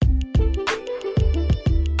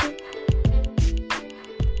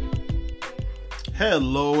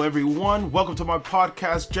Hello everyone, welcome to my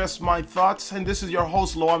podcast, Just My Thoughts, and this is your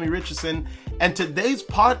host, Loami Richardson, and today's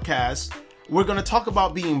podcast, we're going to talk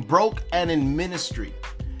about being broke and in ministry.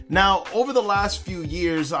 Now, over the last few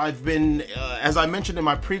years, I've been, as I mentioned in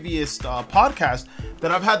my previous podcast,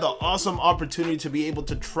 that I've had the awesome opportunity to be able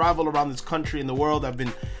to travel around this country and the world. I've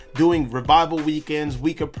been doing revival weekends,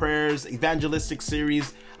 week of prayers, evangelistic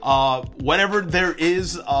series, whatever there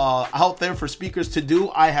is out there for speakers to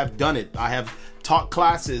do, I have done it. I have taught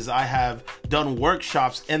classes, I have done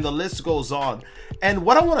workshops, and the list goes on. And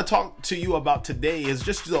what I want to talk to you about today is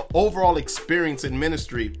just the overall experience in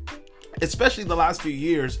ministry, especially the last few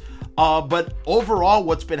years, but overall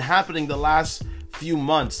what's been happening the last few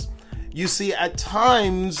months. You see, at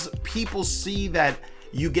times people see that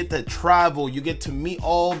you get to travel, you get to meet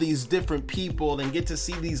all these different people and get to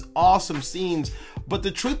see these awesome scenes. But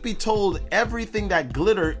the truth be told, everything that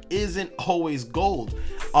glitter isn't always gold.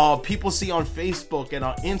 People see on Facebook and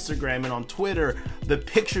on Instagram and on Twitter the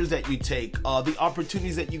pictures that you take, the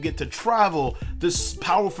opportunities that you get to travel, the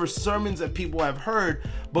powerful sermons that people have heard.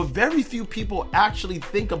 But very few people actually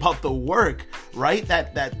think about the work, right?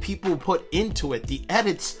 That people put into it, the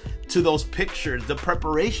edits to those pictures, the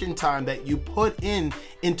preparation time that you put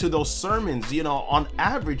into those sermons. You know, on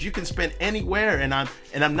average, you can spend anywhere, and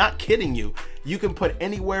I'm not kidding you, you can put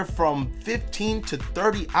anywhere from 15 to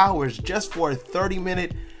 30 hours just for a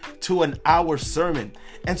 30-minute to an hour sermon.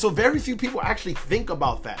 And so very few people actually think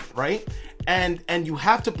about that, right? And you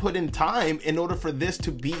have to put in time in order for this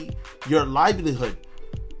to be your livelihood.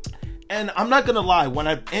 And I'm not gonna lie, when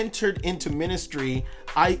I entered into ministry,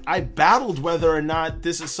 I battled whether or not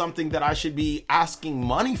this is something that I should be asking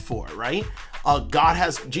money for, right?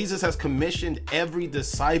 Jesus has commissioned every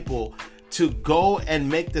disciple to go and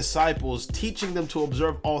make disciples, teaching them to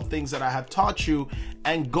observe all things that I have taught you,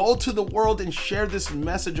 and go to the world and share this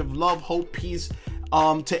message of love, hope, peace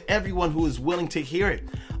to everyone who is willing to hear it.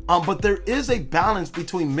 But there is a balance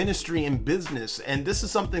between ministry and business, and this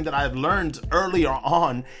is something that I've learned earlier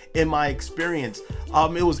on in my experience.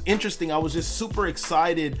 It was interesting. I was just super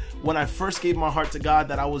excited when I first gave my heart to God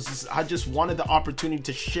that I just wanted the opportunity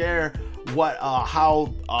to share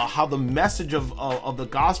how the message of the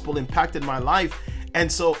gospel impacted my life.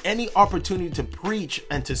 And so any opportunity to preach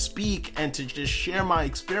and to speak and to just share my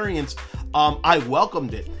experience, I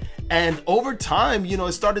welcomed it. And over time, you know,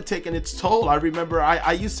 it started taking its toll. I remember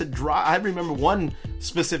I used to drive. I remember one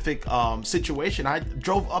specific situation. I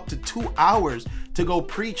drove up to 2 hours to go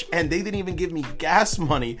preach, and they didn't even give me gas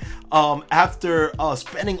money after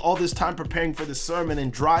spending all this time preparing for the sermon and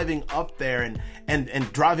driving up there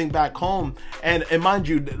and driving back home. And mind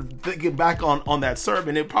you, thinking back on that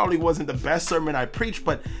sermon, it probably wasn't the best sermon I preached,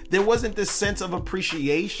 but there wasn't this sense of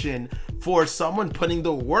appreciation for someone putting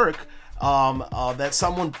the work that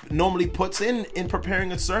someone normally puts in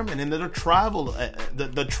preparing a sermon, and the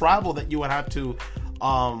travel that you would have to,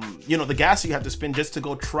 the gas you have to spend just to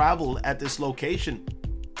go travel at this location.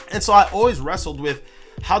 And so I always wrestled with,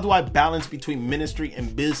 how do I balance between ministry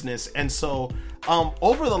and business? And so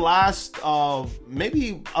over the last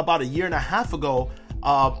maybe about a year and a half ago,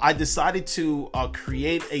 I decided to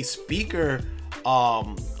create a speaker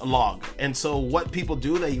log. And so what people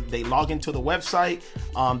do, they log into the website,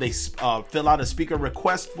 they fill out a speaker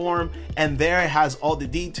request form, and there it has all the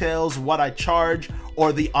details, what I charge,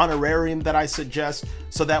 or the honorarium that I suggest,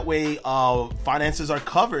 so that way finances are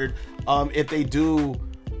covered if they do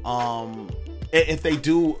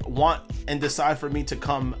want and decide for me to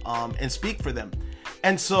come and speak for them.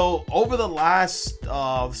 And so over the last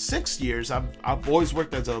 6 years, I've always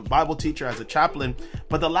worked as a Bible teacher, as a chaplain,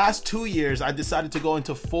 but the last 2 years, I decided to go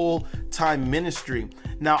into full-time ministry.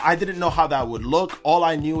 Now, I didn't know how that would look. All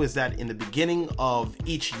I knew is that in the beginning of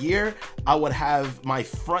each year, I would have my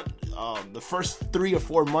the first 3 or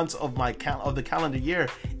 4 months of the calendar year,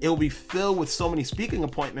 it will be filled with so many speaking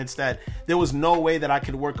appointments that there was no way that I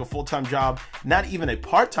could work a full-time job, not even a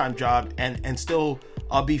part-time job, and still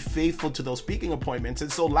be faithful to those speaking appointments.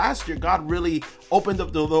 And so last year, God really opened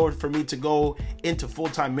up the door for me to go into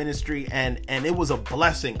full-time ministry, and it was a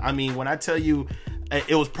blessing. I mean, when I tell you,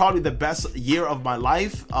 it was probably the best year of my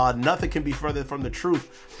life. Nothing can be further from the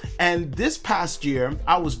truth. And this past year,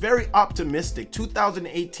 I was very optimistic.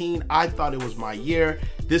 2018, I thought it was my year.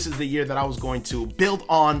 This is the year that I was going to build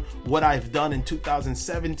on what I've done in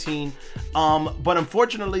 2017. But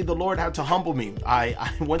unfortunately, the Lord had to humble me.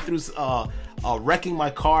 I went through wrecking my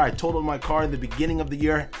car. I totaled my car in the beginning of the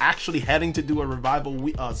year, actually heading to do a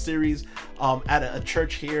revival series at a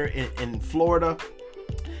church here in Florida.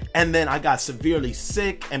 And then I got severely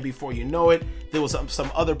sick, and before you know it, there was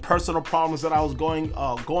some other personal problems that I was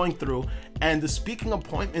going through, and the speaking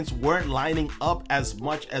appointments weren't lining up as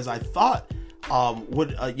much as I thought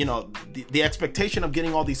the expectation of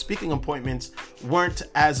getting all these speaking appointments weren't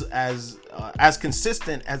as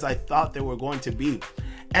consistent as I thought they were going to be.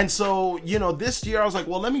 And so, this year I was like,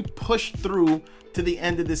 well, let me push through to the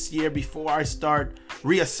end of this year before I start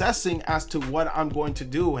reassessing as to what I'm going to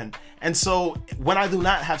do. And so when I do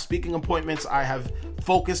not have speaking appointments, I have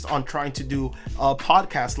focused on trying to do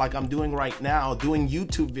podcasts like I'm doing right now, doing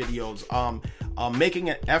YouTube videos, making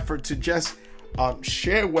an effort to just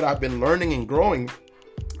share what I've been learning and growing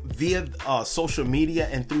via social media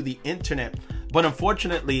and through the internet. But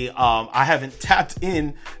unfortunately, I haven't tapped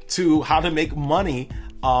in to how to make money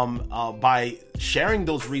by sharing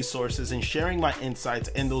those resources and sharing my insights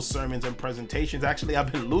in those sermons and presentations. Actually,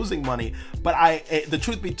 I've been losing money, but the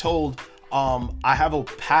truth be told, I have a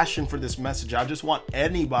passion for this message. I just want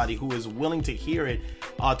anybody who is willing to hear it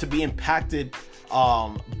to be impacted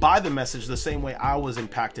by the message the same way I was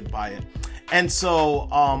impacted by it. And so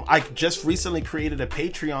I just recently created a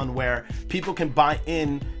Patreon where people can buy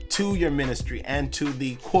in to your ministry and to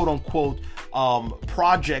the quote unquote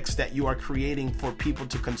projects that you are creating for people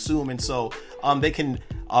to consume. And so they can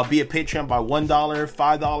be a Patreon by $1,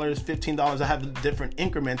 $5, $15. I have different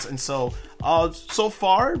increments. And so so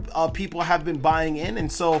far people have been buying in.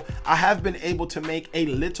 And so I have been able to make a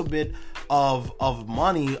little bit of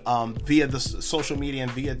money via the social media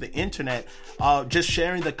and via the internet, just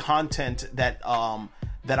sharing the content that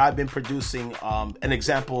I've been producing. An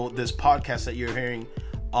example, this podcast that you're hearing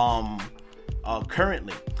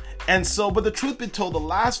currently. And so, but the truth be told, the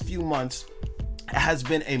last few months has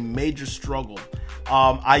been a major struggle.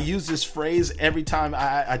 I use this phrase every time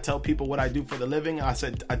I tell people what I do for the living. I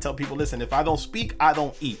tell people, listen, if I don't speak, I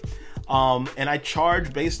don't eat. And I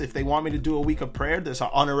charge based, if they want me to do a week of prayer, there's an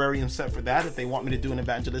honorarium set for that. If they want me to do an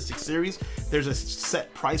evangelistic series, there's a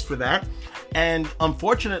set price for that. And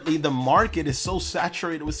unfortunately, the market is so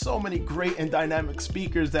saturated with so many great and dynamic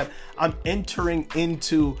speakers that I'm entering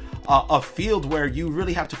into a field where you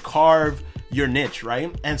really have to carve your niche,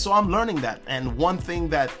 right? And so I'm learning that. And one thing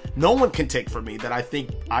that no one can take from me, that I think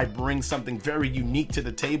I bring something very unique to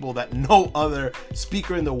the table that no other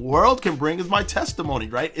speaker in the world can bring, is my testimony,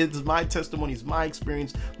 right? It's my testimony, it's my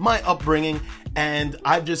experience, my upbringing. And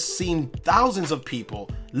I've just seen thousands of people,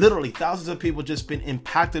 literally thousands of people, just been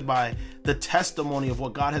impacted by the testimony of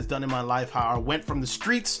what God has done in my life, how I went from the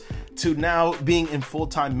streets to now being in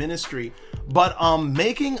full-time ministry. But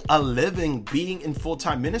making a living being in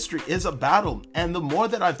full-time ministry is a battle. And the more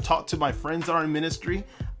that I've talked to my friends that are in ministry,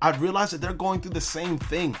 I've realized that they're going through the same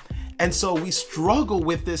thing. And so we struggle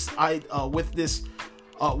with this,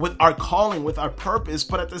 with our calling, with our purpose.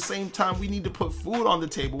 But at the same time, we need to put food on the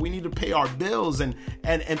table. We need to pay our bills, and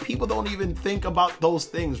people don't even think about those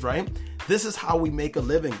things, right? This is how we make a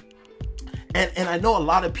living. And I know a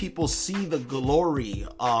lot of people see the glory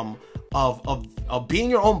of being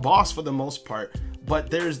your own boss for the most part, but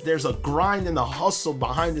there's a grind and the hustle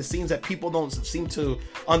behind the scenes that people don't seem to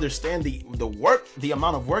understand, the work, the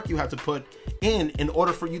amount of work you have to put in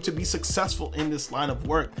order for you to be successful in this line of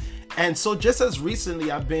work. And so just as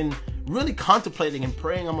recently, I've been really contemplating and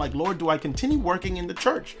praying. I'm like, Lord, do I continue working in the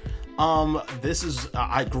church?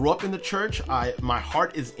 I grew up in the church. My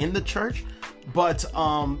heart is in the church, but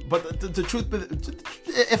the truth,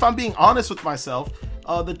 if I'm being honest with myself,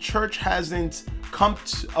 the church hasn't come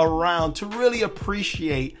around to really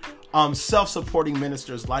appreciate self-supporting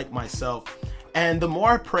ministers like myself. And the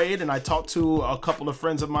more I prayed and I talked to a couple of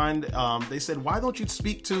friends of mine, they said, why don't you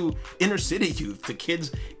speak to inner city youth, to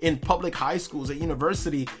kids in public high schools, at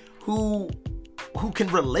university, who can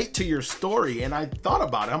relate to your story? And I thought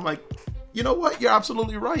about it. I'm like, you know what? You're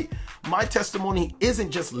absolutely right. My testimony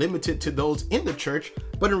isn't just limited to those in the church,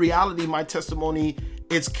 but in reality, my testimony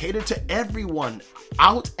is catered to everyone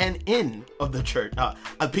out and in of the church,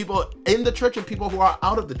 people in the church and people who are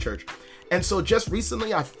out of the church. And so just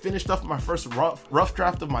recently, I finished up my first rough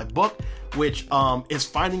draft of my book, which is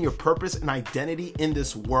Finding Your Purpose and Identity in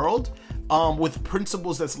This World, with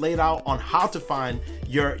principles that's laid out on how to find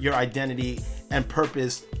your identity and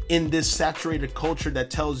purpose in this saturated culture that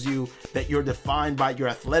tells you that you're defined by your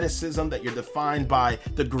athleticism, that you're defined by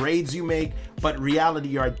the grades you make, but reality,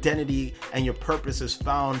 your identity and your purpose is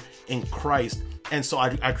found in Christ. And so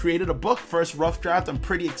I created a book, first rough draft. I'm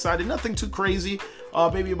pretty excited, nothing too crazy,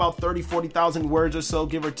 maybe about 40,000 words or so,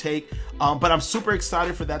 give or take. But I'm super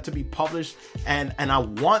excited for that to be published. And I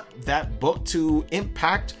want that book to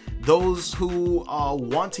impact those who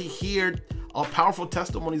want to hear powerful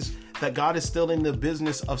testimonies that God is still in the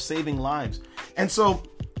business of saving lives. And so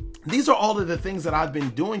these are all of the things that I've been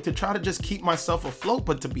doing to try to just keep myself afloat.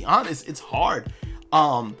 But to be honest, it's hard.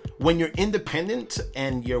 When you're independent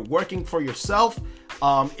and you're working for yourself,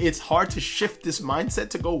 it's hard to shift this mindset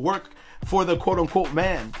to go work for the quote unquote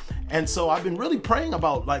man. And so I've been really praying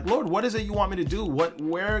about, like, Lord, what is it you want me to do?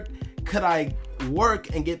 Where could I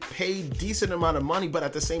work and get paid decent amount of money, but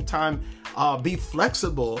at the same time, be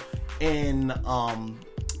flexible in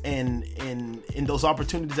those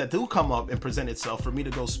opportunities that do come up and present itself for me to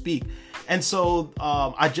go speak. And so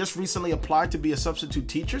I just recently applied to be a substitute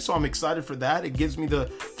teacher, so I'm excited for that. It gives me the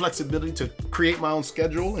flexibility to create my own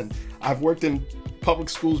schedule, and I've worked in public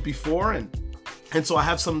schools before, and so I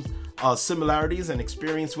have some similarities and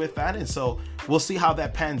experience with that, and so we'll see how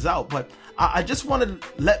that pans out. But I just want to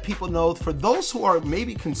let people know, for those who are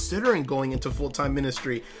maybe considering going into full-time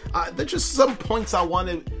ministry, there's just some points I want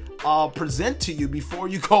to present to you before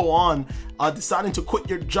you go on deciding to quit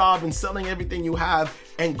your job and selling everything you have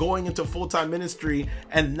and going into full-time ministry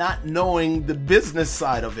and not knowing the business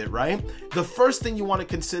side of it, right? The first thing you want to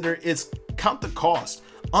consider is count the cost.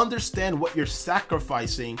 Understand what you're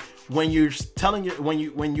sacrificing when you're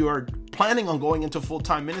when you're planning on going into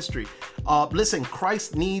full-time ministry. Listen,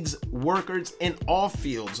 Christ needs workers in all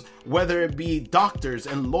fields, whether it be doctors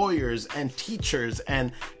and lawyers and teachers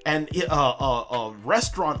and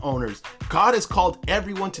restaurant owners. God has called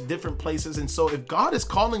everyone to different places, and so if God is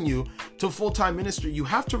calling you to full-time ministry, you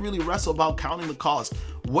have to really wrestle about counting the cost.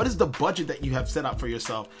 What is the budget that you have set up for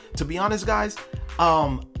yourself? To be honest, guys,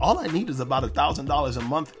 all I need is about $1,000 a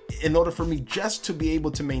month in order for me just to be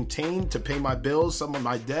able to maintain, to pay my bills, some of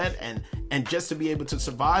my debt, and just to be able to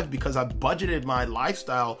survive, because I budgeted my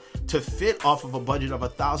lifestyle to fit off of a budget of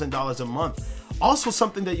 $1,000 a month. Also,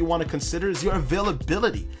 something that you want to consider is your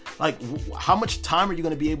availability. Like, how much time are you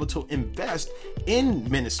going to be able to invest in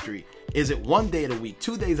ministry? Is it 1 day of the week,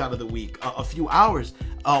 2 days out of the week, a few hours?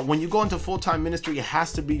 When you go into full-time ministry, it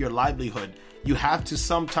has to be your livelihood. You have to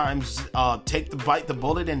sometimes bite the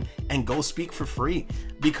bullet and go speak for free,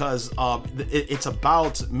 because it's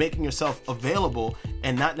about making yourself available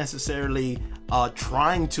and not necessarily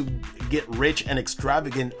trying to get rich and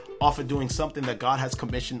extravagant off of doing something that God has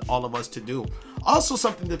commissioned all of us to do. Also,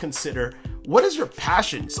 something to consider: what is your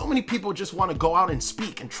passion? So many people just want to go out and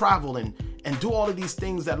speak and travel and do all of these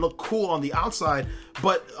things that look cool on the outside.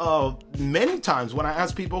 But many times when I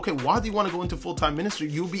ask people, okay, why do you want to go into full-time ministry?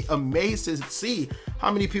 You'll be amazed to see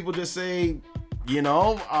how many people just say,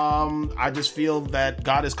 I just feel that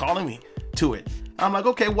God is calling me to it. I'm like,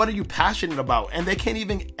 okay, what are you passionate about? And they can't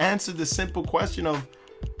even answer the simple question of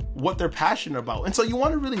what they're passionate about. And so you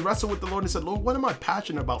want to really wrestle with the Lord and say, Lord, what am I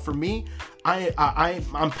passionate about? For me,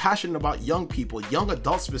 I'm passionate about young people, young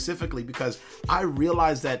adults specifically, because I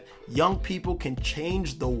realize that young people can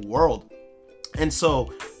change the world. And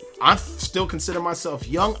so I still consider myself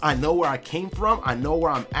young. I know where I came from. I know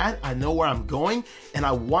where I'm at. I know where I'm going. And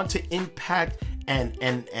I want to impact and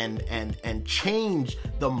change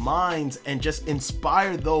the minds and just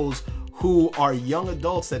inspire those who are young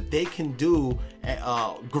adults that they can do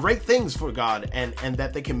great things for God and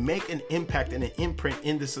that they can make an impact and an imprint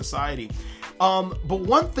in the society. But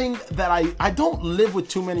one thing that I don't live with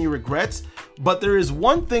too many regrets, but there is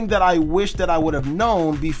one thing that I wish that I would have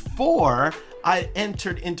known before I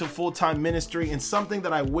entered into full-time ministry, and something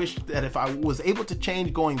that I wish that if I was able to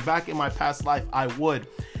change going back in my past life, I would.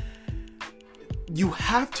 You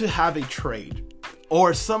have to have a trade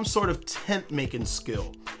or some sort of tent making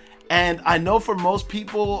skill. And I know for most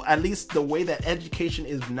people, at least the way that education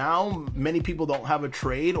is now, many people don't have a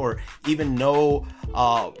trade or even don't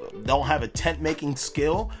have a tent making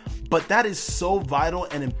skill. But that is so vital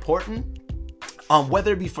and important.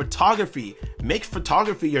 Whether it be photography, make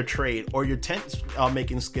photography your trade or your tent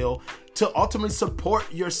making skill, to ultimately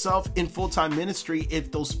support yourself in full-time ministry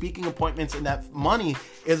if those speaking appointments and that money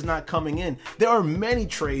is not coming in. There are many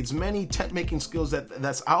trades, many tent making skills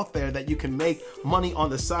that's out there that you can make money on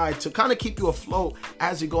the side to kind of keep you afloat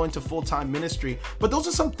as you go into full-time ministry. But those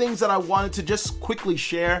are some things that I wanted to just quickly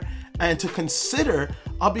share and to consider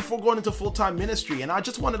before going into full-time ministry. And I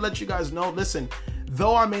just want to let you guys know, listen,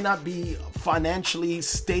 though I may not be financially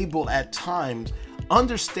stable at times,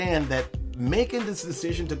 understand that making this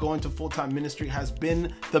decision to go into full-time ministry has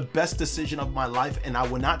been the best decision of my life, and I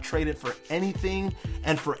would not trade it for anything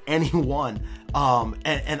and for anyone.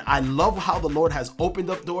 And I love how the Lord has opened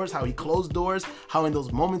up doors, how he closed doors, how in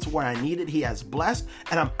those moments where I need it, he has blessed.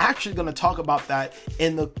 And I'm actually going to talk about that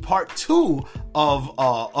in the part 2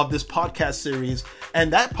 of this podcast series.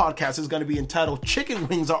 And that podcast is going to be entitled Chicken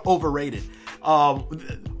Wings Are Overrated.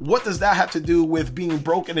 What does that have to do with being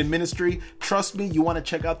broken in ministry? Trust me, you want to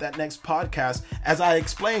check out that next podcast as I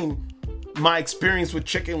explain my experience with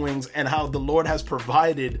chicken wings and how the Lord has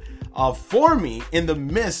provided for me in the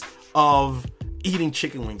midst of eating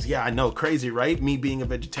chicken wings. Yeah, I know, crazy, right? Me being a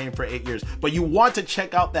vegetarian for 8 years. But you want to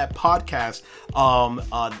check out that podcast on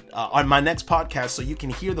my next podcast so you can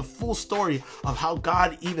hear the full story of how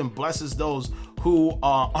God even blesses those who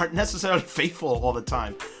aren't necessarily faithful all the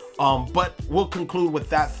time. But we'll conclude with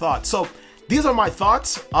that thought. So these are my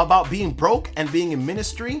thoughts about being broke and being in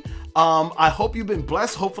ministry. I hope you've been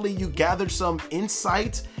blessed. Hopefully you gathered some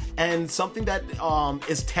insight and something that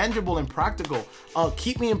is tangible and practical.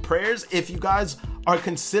 Keep me in prayers if you guys are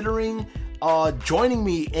considering joining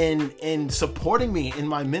me in supporting me in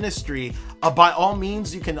my ministry. By all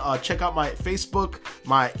means, you can check out my Facebook,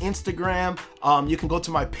 my Instagram. You can go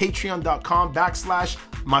to my patreon.com/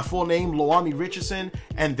 my full name, Loami Richardson,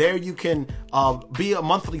 and there you can be a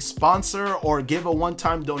monthly sponsor or give a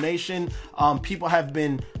one-time donation. People have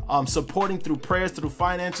been supporting through prayers, through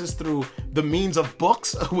finances, through the means of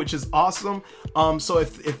books, which is awesome. So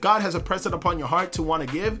if God has impressed it upon your heart to want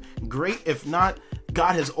to give, great. If not,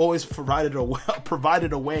 God has always provided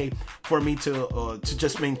a way for me to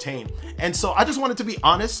just maintain. And so I just wanted to be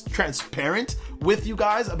honest, transparent with you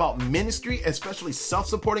guys about ministry, especially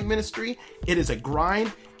self-supporting ministry. It is a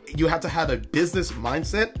grind. You have to have a business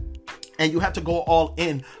mindset and you have to go all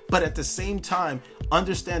in. But at the same time,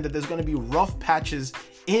 understand that there's going to be rough patches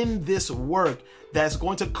in this work that's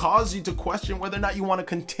going to cause you to question whether or not you want to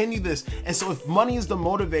continue this. And so if money is the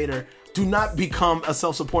motivator, do not become a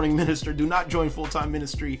self-supporting minister. Do not join full-time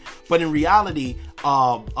ministry. But in reality,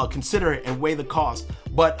 consider it and weigh the cost.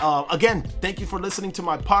 But again, thank you for listening to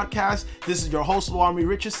my podcast. This is your host, Loami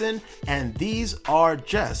Richardson, and these are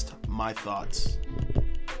just my thoughts.